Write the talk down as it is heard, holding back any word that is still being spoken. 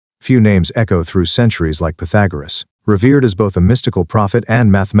few names echo through centuries like Pythagoras, revered as both a mystical prophet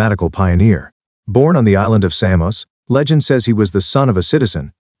and mathematical pioneer. Born on the island of Samos, legend says he was the son of a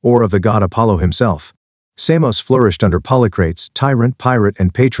citizen, or of the god Apollo himself. Samos flourished under Polycrates, tyrant, pirate,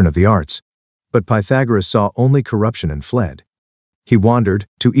 and patron of the arts. But Pythagoras saw only corruption and fled. He wandered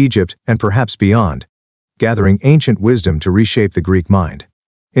to Egypt and perhaps beyond, gathering ancient wisdom to reshape the Greek mind.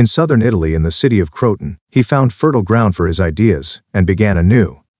 In southern Italy, in the city of Croton, he found fertile ground for his ideas and began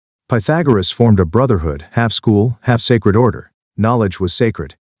anew. Pythagoras formed a brotherhood, half school, half sacred order. Knowledge was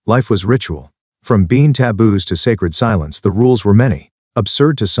sacred. Life was ritual. From bean taboos to sacred silence, the rules were many,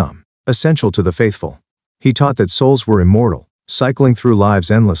 absurd to some, essential to the faithful. He taught that souls were immortal, cycling through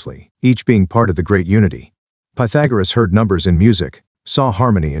lives endlessly, each being part of the great unity. Pythagoras heard numbers in music, saw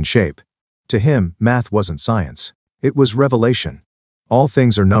harmony in shape. To him, math wasn't science. It was revelation. All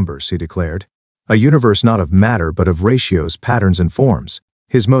things are numbers, he declared. A universe not of matter but of ratios, patterns, and forms.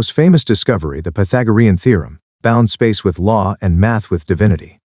 His most famous discovery, the Pythagorean Theorem, bound space with law and math with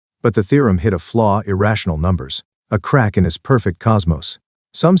divinity. But the theorem hid a flaw: irrational numbers, a crack in his perfect cosmos.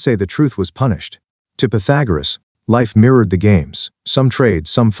 Some say the truth was punished. To Pythagoras, life mirrored the games. Some trade,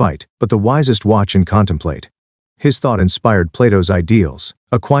 some fight, but the wisest watch and contemplate. His thought inspired Plato's ideals,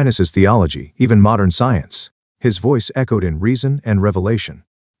 Aquinas' theology, even modern science. His voice echoed in reason and revelation.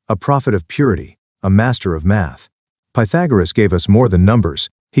 A prophet of purity, a master of math. Pythagoras gave us more than numbers.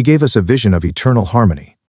 He gave us a vision of eternal harmony.